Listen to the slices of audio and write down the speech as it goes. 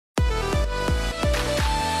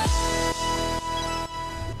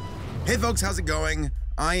Hey folks, how's it going?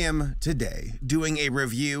 I am today doing a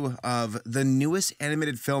review of the newest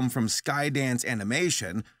animated film from Skydance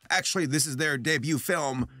Animation. Actually, this is their debut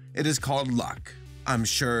film. It is called Luck. I'm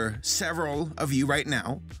sure several of you right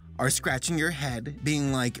now are scratching your head,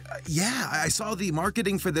 being like, yeah, I saw the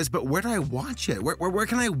marketing for this, but where do I watch it? Where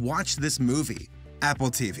can I watch this movie?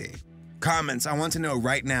 Apple TV. Comments, I want to know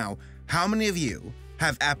right now, how many of you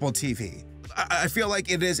have Apple TV? I feel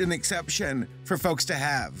like it is an exception for folks to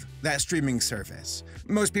have that streaming service.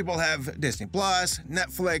 Most people have Disney Plus,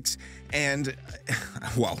 Netflix, and,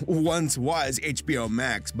 well, once was HBO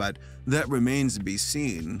Max, but that remains to be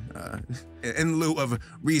seen in lieu of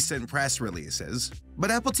recent press releases.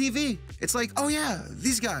 But Apple TV, it's like, oh yeah,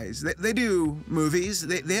 these guys, they do movies,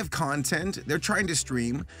 they have content, they're trying to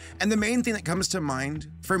stream, and the main thing that comes to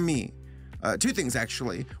mind for me, two things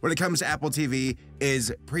actually, when it comes to Apple TV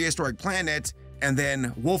is Prehistoric Planet, and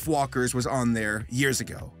then Wolfwalkers was on there years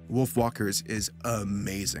ago. Wolfwalkers is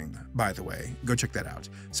amazing, by the way. Go check that out.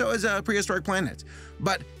 So is Prehistoric Planet.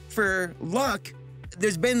 But for Luck,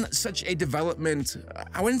 there's been such a development,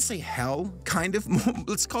 I wouldn't say hell, kind of,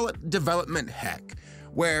 let's call it development heck,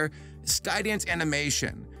 where Skydance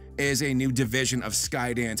Animation is a new division of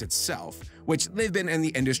Skydance itself, which they've been in the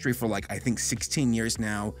industry for like, I think 16 years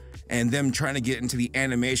now, and them trying to get into the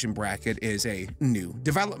animation bracket is a new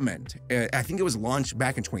development. I think it was launched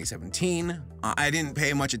back in 2017. I didn't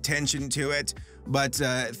pay much attention to it, but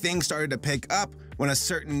things started to pick up when a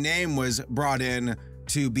certain name was brought in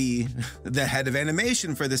to be the head of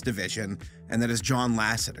animation for this division, and that is John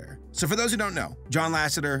Lasseter. So for those who don't know, John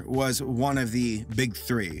Lasseter was one of the big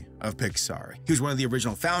three of Pixar. He was one of the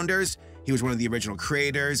original founders, he was one of the original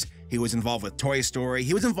creators, he was involved with Toy Story,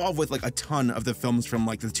 he was involved with like a ton of the films from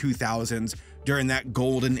like the 2000s during that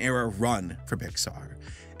golden era run for Pixar.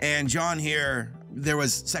 And John here, there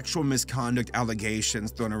was sexual misconduct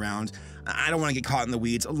allegations thrown around. I don't want to get caught in the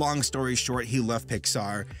weeds. Long story short, he left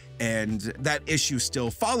Pixar, and that issue still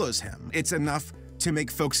follows him. It's enough to make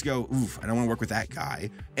folks go, oof, I don't want to work with that guy.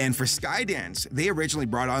 And for Skydance, they originally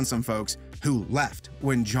brought on some folks who left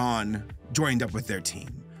when John joined up with their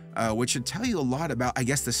team. Which should tell you a lot about, I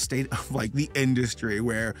guess, the state of like the industry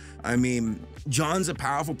where, I mean, John's a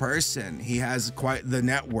powerful person. He has quite the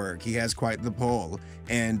network. He has quite the pull.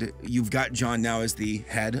 And you've got John now as the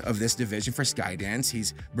head of this division for Skydance.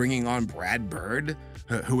 He's bringing on Brad Bird,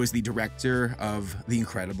 who is the director of The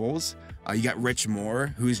Incredibles. You got Rich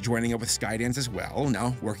Moore, who's joining up with Skydance as well,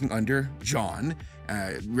 now working under John.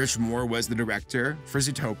 Rich Moore was the director for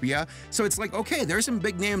Zootopia. So it's like, okay, there's some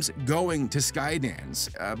big names going to Skydance,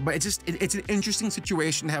 but it's an interesting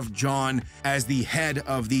situation to have John as the head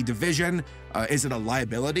of the division. Is it a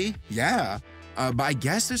liability? Yeah. But I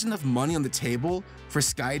guess there's enough money on the table for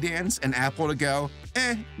Skydance and Apple to go,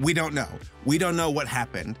 we don't know. We don't know what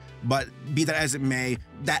happened, but be that as it may,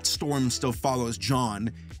 that storm still follows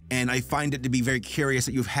John. And I find it to be very curious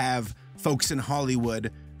that you have folks in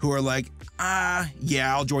Hollywood who are like,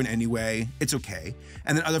 yeah, I'll join anyway, it's okay.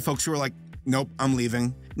 And then other folks who are like, nope, I'm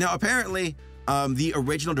leaving. Now, apparently, the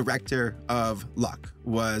original director of Luck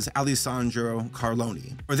was Alessandro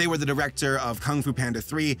Carloni, or they were the director of Kung Fu Panda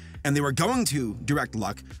 3, and they were going to direct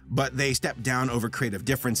Luck, but they stepped down over creative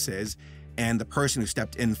differences, and the person who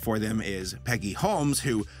stepped in for them is Peggy Holmes,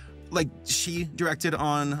 who, like, she directed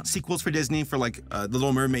on sequels for Disney for, like, The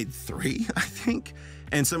Little Mermaid 3, I think,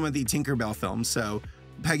 and some of the Tinkerbell films, so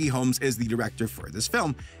Peggy Holmes is the director for this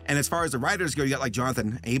film. And as far as the writers go, you got like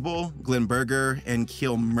Jonathan Abel, Glenn Berger, and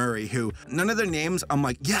Keel Murray, who none of their names, I'm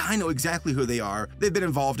like, yeah, I know exactly who they are. They've been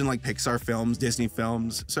involved in like Pixar films, Disney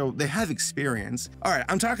films, so they have experience. All right,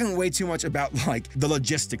 I'm talking way too much about like the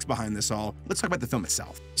logistics behind this all. Let's talk about the film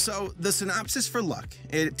itself. So the synopsis for Luck,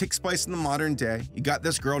 it takes place in the modern day. You got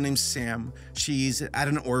this girl named Sam. She's at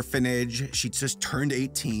an orphanage. She just turned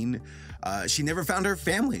 18. She never found her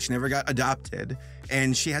family. She never got adopted.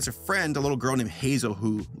 And she has a friend, a little girl named Hazel,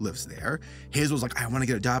 who lives there. Hazel's like, I want to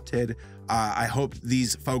get adopted. I hope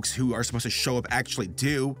these folks who are supposed to show up actually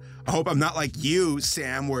do. I hope I'm not like you,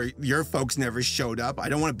 Sam, where your folks never showed up. I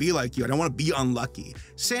don't want to be like you. I don't want to be unlucky.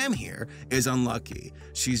 Sam here is unlucky.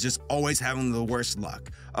 She's just always having the worst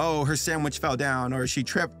luck. Oh, her sandwich fell down, or she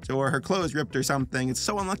tripped, or her clothes ripped or something. It's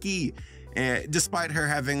so unlucky. Despite her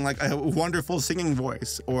having like a wonderful singing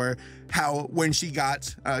voice, or how when she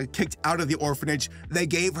got kicked out of the orphanage, they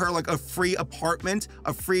gave her like a free apartment,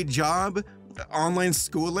 a free job, online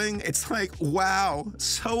schooling. It's like, wow,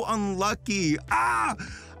 so unlucky.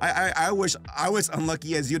 I wish I was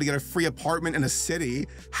unlucky as you to get a free apartment in a city.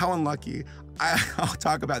 How unlucky. I'll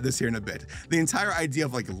talk about this here in a bit. The entire idea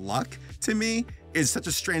of like luck to me is such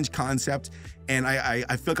a strange concept, and I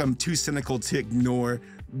feel like I'm too cynical to ignore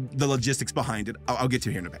the logistics behind it, I'll get to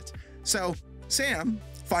here in a bit. So Sam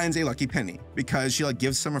finds a lucky penny because she like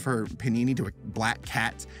gives some of her panini to a black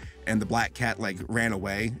cat, and the black cat like ran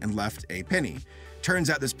away and left a penny. Turns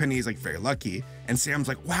out this penny is like very lucky, and Sam's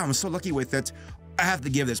like, wow, I'm so lucky with it. I have to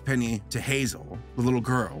give this penny to Hazel, the little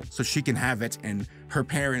girl, so she can have it and her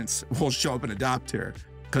parents will show up and adopt her,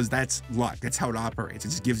 because that's luck. That's how it operates. It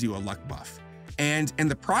just gives you a luck buff. And in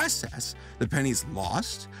the process, the penny's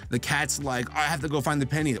lost. The cat's like, I have to go find the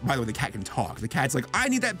penny. By the way, the cat can talk. The cat's like, I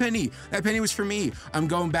need that penny. That penny was for me. I'm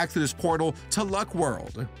going back through this portal to Luck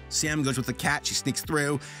World. Sam goes with the cat. She sneaks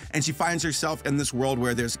through and she finds herself in this world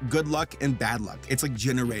where there's good luck and bad luck. It's like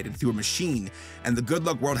generated through a machine. And the good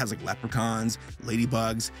luck world has like leprechauns,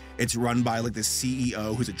 ladybugs. It's run by like the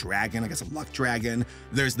CEO who's a dragon, I guess a luck dragon.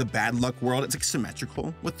 There's the bad luck world. It's like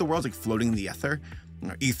symmetrical with the world, like floating in the ether,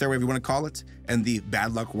 whatever you want to call it. And the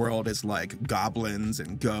bad luck world is like goblins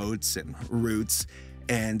and goats and roots.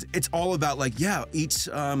 And it's all about like, yeah, each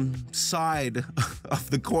side of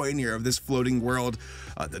the coin here of this floating world,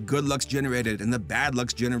 the good luck's generated and the bad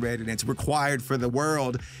luck's generated, and it's required for the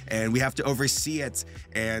world, and we have to oversee it,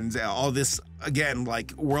 and all this, again,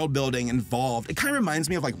 like world building involved. It kind of reminds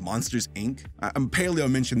me of like Monsters, Inc. Paleo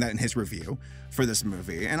mentioned that in his review for this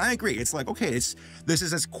movie, and I agree. It's like, okay, this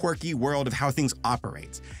is this quirky world of how things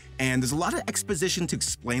operate, and there's a lot of exposition to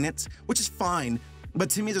explain it, which is fine. But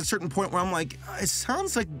to me, there's a certain point where I'm like, it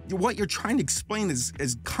sounds like what you're trying to explain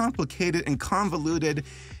is complicated and convoluted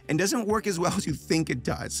and doesn't work as well as you think it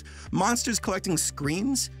does. Monsters collecting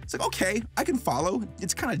screens, it's like, okay, I can follow.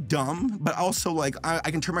 It's kind of dumb, but also like, I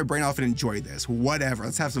can turn my brain off and enjoy this. Whatever,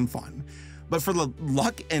 let's have some fun. But for the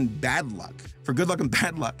luck and bad luck, for good luck and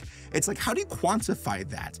bad luck, it's like, how do you quantify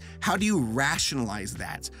that? How do you rationalize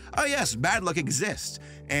that? Oh yes, bad luck exists.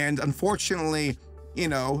 And unfortunately, you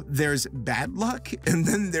know, there's bad luck and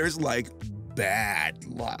then there's like bad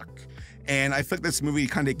luck. And I feel like this movie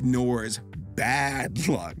kind of ignores bad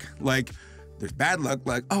luck. Like, there's bad luck,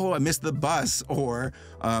 like, oh, I missed the bus, or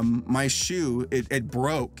my shoe, it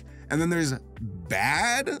broke. And then there's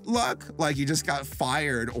bad luck, like you just got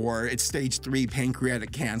fired, or it's stage 3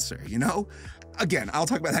 pancreatic cancer, you know? Again, I'll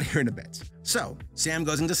talk about that here in a bit. So, Sam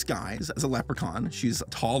goes in disguise as a leprechaun. She's a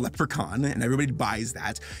tall leprechaun, and everybody buys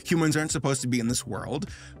that. Humans aren't supposed to be in this world,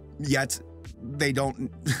 yet they don't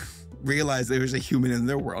realize there's a human in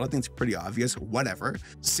their world. I think it's pretty obvious, whatever.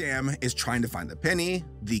 Sam is trying to find the penny.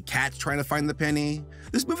 The cat's trying to find the penny.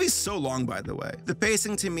 This movie's so long, by the way. The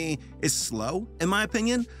pacing to me is slow, in my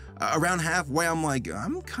opinion. Around halfway, I'm like,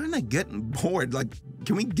 I'm kind of getting bored. Like,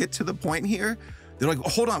 can we get to the point here? They're like,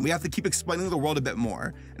 hold on, we have to keep explaining the world a bit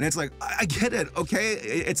more. And it's like, I get it, okay?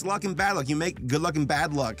 It's luck and bad luck. You make good luck and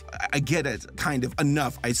bad luck. I get it, kind of,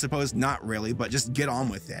 enough. I suppose not really, but just get on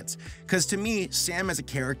with it. Because to me, Sam as a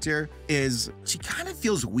character she kind of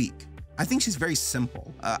feels weak. I think she's very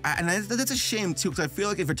simple. And that's a shame too, because I feel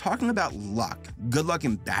like if you're talking about luck, good luck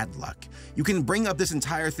and bad luck, you can bring up this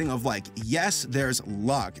entire thing of like, yes, there's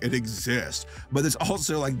luck, it exists, but there's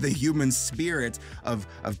also like the human spirit of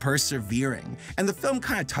persevering. And the film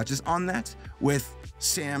kind of touches on that with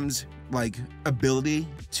Sam's like ability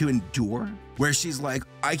to endure, where she's like,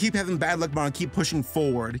 I keep having bad luck, but I'll keep pushing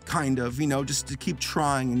forward, kind of, you know, just to keep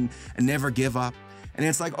trying and never give up. And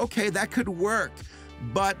it's like, okay, that could work,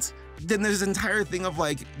 but then there's an entire thing of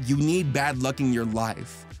like, you need bad luck in your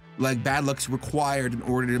life. Like, bad luck's required in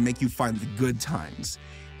order to make you find the good times.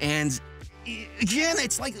 And again,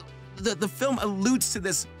 it's like the film alludes to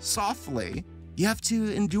this softly. You have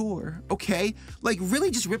to endure, okay? Like, really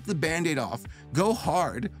just rip the Band-Aid off, go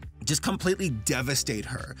hard, just completely devastate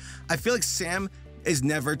her. I feel like Sam is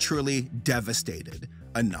never truly devastated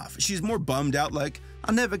enough. She's more bummed out, like,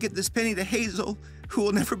 I'll never get this penny to Hazel, who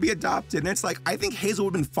will never be adopted. And it's like, I think Hazel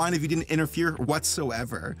would have been fine if you didn't interfere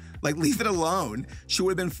whatsoever. Like, leave it alone. She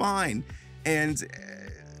would have been fine. And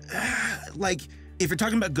like, if you're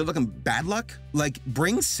talking about good luck and bad luck, like,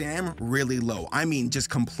 bring Sam really low. I mean, just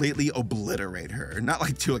completely obliterate her. Not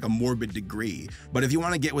like to like a morbid degree, but if you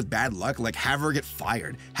want to get with bad luck, like, have her get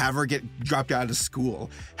fired, have her get dropped out of school,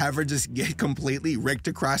 have her just get completely ricked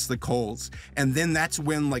across the coals. And then that's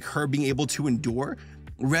when like her being able to endure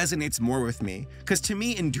resonates more with me. Because to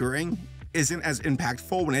me, enduring isn't as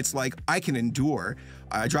impactful when it's like, I can endure.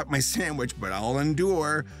 I dropped my sandwich, but I'll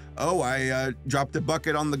endure. Oh, I dropped a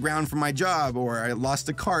bucket on the ground for my job, or I lost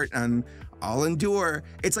a cart and I'll endure.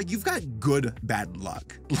 It's like, you've got good bad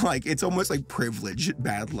luck. Like, it's almost like privileged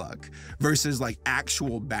bad luck versus like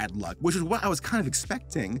actual bad luck, which is what I was kind of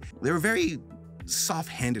expecting. They were very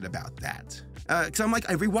soft-handed about that. Because I'm like,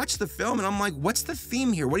 I rewatched the film and I'm like, what's the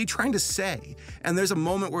theme here? What are you trying to say? And there's a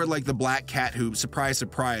moment where like the black cat who, surprise,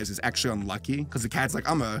 surprise, is actually unlucky because the cat's like,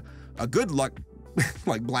 I'm a good luck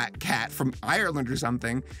like black cat from Ireland or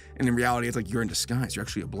something. And in reality, it's like, you're in disguise. You're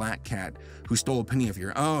actually a black cat who stole a penny of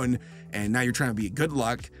your own. And now you're trying to be good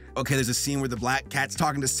luck. Okay, there's a scene where the black cat's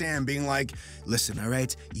talking to Sam being like, listen, all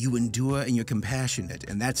right, you endure and you're compassionate.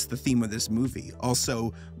 And that's the theme of this movie.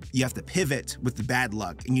 Also, you have to pivot with the bad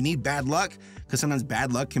luck. And you need bad luck because sometimes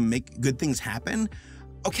bad luck can make good things happen.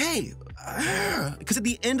 Okay, because at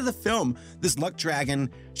the end of the film, this luck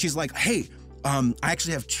dragon, she's like, hey, I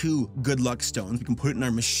actually have 2 good luck stones. We can put it in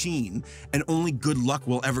our machine, and only good luck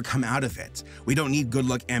will ever come out of it. We don't need good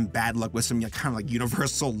luck and bad luck with some kind of like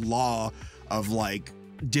universal law of like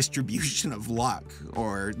distribution of luck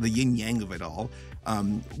or the yin yang of it all.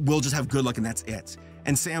 We'll just have good luck and that's it.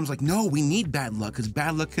 And Sam's like, no, we need bad luck because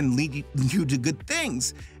bad luck can lead you to good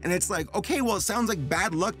things. And it's like, okay, well, it sounds like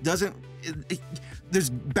bad luck doesn't, there's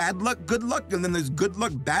bad luck, good luck, and then there's good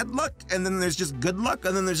luck, bad luck, and then there's just good luck,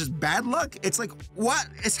 and then there's just bad luck. It's like, what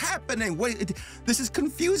is happening? This is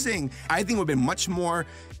confusing. I think it would have been much more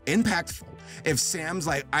impactful if Sam's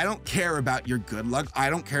like, I don't care about your good luck, I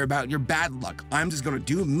don't care about your bad luck. I'm just gonna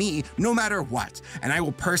do me no matter what, and I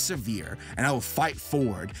will persevere, and I will fight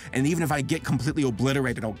forward, and even if I get completely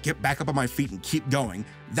obliterated, I'll get back up on my feet and keep going.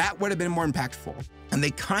 That would have been more impactful. And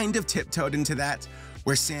they kind of tiptoed into that,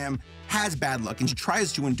 where Sam has bad luck and she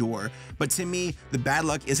tries to endure, but to me, the bad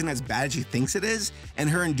luck isn't as bad as she thinks it is, and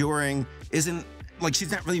her enduring isn't, like,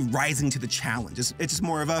 she's not really rising to the challenge. It's just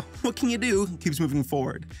more of a, what can you do? Keeps moving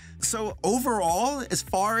forward. So overall, as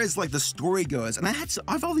far as like the story goes, and I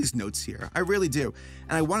have all these notes here, I really do,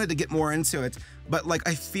 and I wanted to get more into it, but like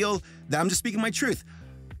I feel that I'm just speaking my truth.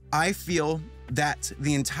 I feel that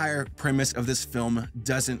the entire premise of this film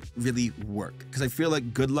doesn't really work because I feel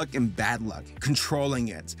like good luck and bad luck, controlling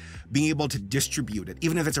it, being able to distribute it,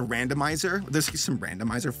 even if it's a randomizer, there's some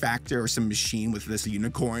randomizer factor or some machine with this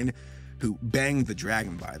unicorn who banged the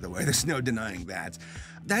dragon, by the way, there's no denying that.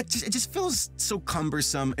 It just feels so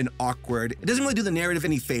cumbersome and awkward. It doesn't really do the narrative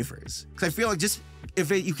any favors because I feel like just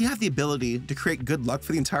you can have the ability to create good luck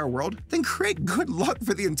for the entire world, then create good luck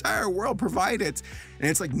for the entire world, provide it. And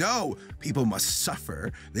it's like, no, people must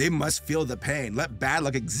suffer. They must feel the pain. Let bad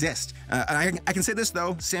luck exist. And I can say this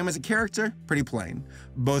though, Sam as a character, pretty plain,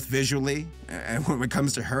 both visually and when it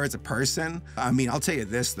comes to her as a person. I mean, I'll tell you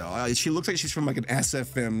this though, she looks like she's from like an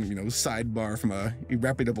SFM, sidebar from a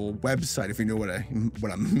reputable website, if you know what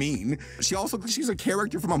I mean. She also, she's a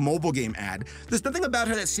character from a mobile game ad. There's nothing about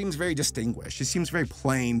her that seems very distinguished. She seems very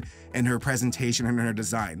plain in her presentation and in her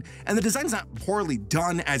design. And the design's not poorly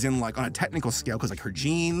done as in like on a technical scale, because like her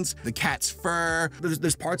jeans, the cat's fur,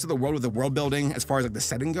 there's parts of the world with the world building as far as like the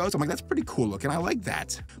setting goes. I'm like, that's pretty cool looking, I like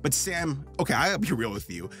that. But Sam, okay, I'll be real with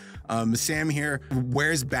you. Sam here,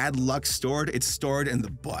 where's bad luck stored? It's stored in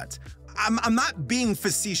the butt. I'm not being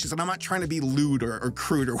facetious and I'm not trying to be lewd or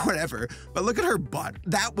crude or whatever, but look at her butt.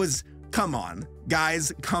 That was, come on,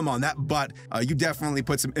 guys, come on, that butt, you definitely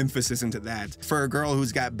put some emphasis into that. For a girl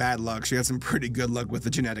who's got bad luck, she had some pretty good luck with the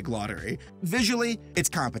genetic lottery. Visually, it's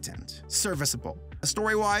competent, serviceable.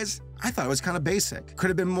 Story-wise, I thought it was kind of basic. Could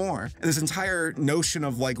have been more. And this entire notion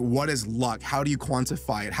of like, what is luck? How do you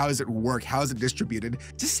quantify it? How does it work? How is it distributed?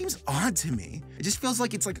 It just seems odd to me. It just feels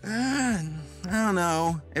like it's like, I don't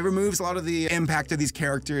know. It removes a lot of the impact of these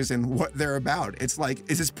characters and what they're about. It's like,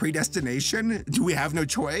 is this predestination? Do we have no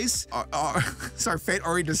choice? Is our fate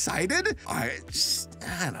already decided? I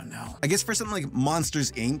don't know. I guess for something like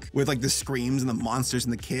Monsters, Inc., with like the screams and the monsters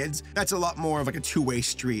and the kids, that's a lot more of like a two-way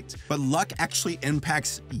street. But luck actually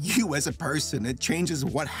impacts you as a person. It changes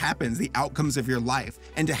what happens, the outcomes of your life.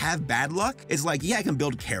 And to have bad luck is like, yeah, I can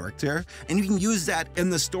build character, and you can use that in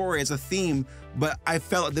the story as a theme, but I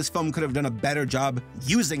felt like this film could have done a better job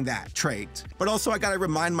using that trait. But also I gotta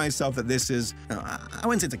remind myself that this is, I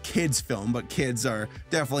wouldn't say it's a kid's film, but kids are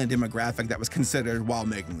definitely a demographic that was considered while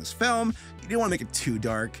making this film. You didn't wanna make it too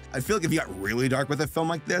dark. I feel like if you got really dark with a film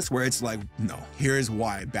like this, where it's like, no, here's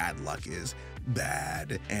why bad luck is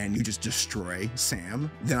bad, and you just destroy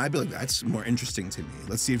Sam, then I'd be like, that's more interesting to me.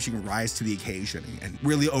 Let's see if she can rise to the occasion and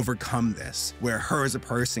really overcome this, where her as a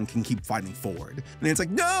person can keep fighting forward. And it's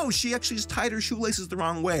like, no, she actually just tied her shoelaces the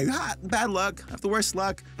wrong way. Bad luck, I have the worst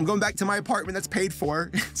luck. I'm going back to my apartment that's paid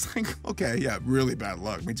for. It's like, okay, yeah, really bad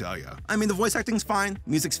luck, let me tell you. I mean, the voice acting's fine,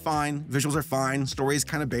 music's fine, visuals are fine, story's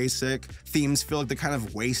kind of basic, themes feel like they're kind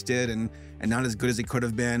of wasted, and and not as good as it could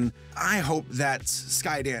have been. I hope that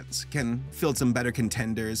Skydance can field some better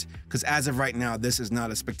contenders, because as of right now, this is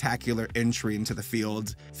not a spectacular entry into the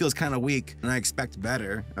field. It feels kind of weak, and I expect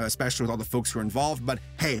better, especially with all the folks who are involved. But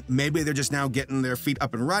hey, maybe they're just now getting their feet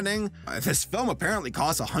up and running. This film apparently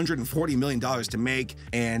cost $140 million to make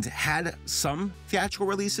and had some theatrical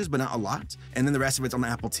releases, but not a lot. And then the rest of it's on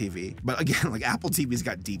Apple TV. But again, like, Apple TV's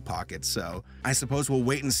got deep pockets, so I suppose we'll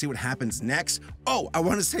wait and see what happens next. Oh, I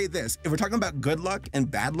want to say this. If we're talking about good luck and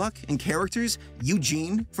bad luck and characters,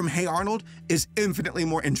 Eugene from Hey Arnold is infinitely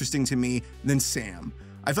more interesting to me than Sam.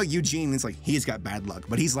 I feel like Eugene is like, he's got bad luck,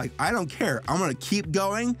 but he's like, I don't care. I'm gonna keep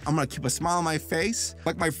going. I'm gonna keep a smile on my face.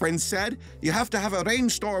 Like my friend said, you have to have a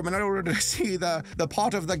rainstorm in order to see the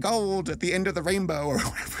pot of the gold at the end of the rainbow, or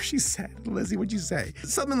whatever she said. Lizzie, what'd you say?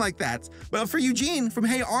 Something like that. Well, for Eugene from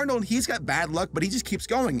Hey Arnold, he's got bad luck, but he just keeps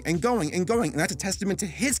going and going and going. And that's a testament to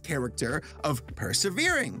his character of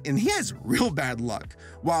persevering. And he has real bad luck.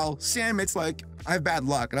 While Sam, it's like, I have bad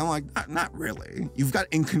luck. And I'm like, not really. You've got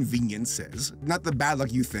inconveniences, not the bad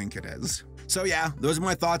luck you think it is. So yeah, those are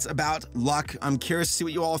my thoughts about luck. I'm curious to see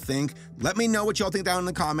what you all think. Let me know what y'all think down in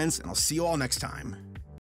the comments, and I'll see you all next time.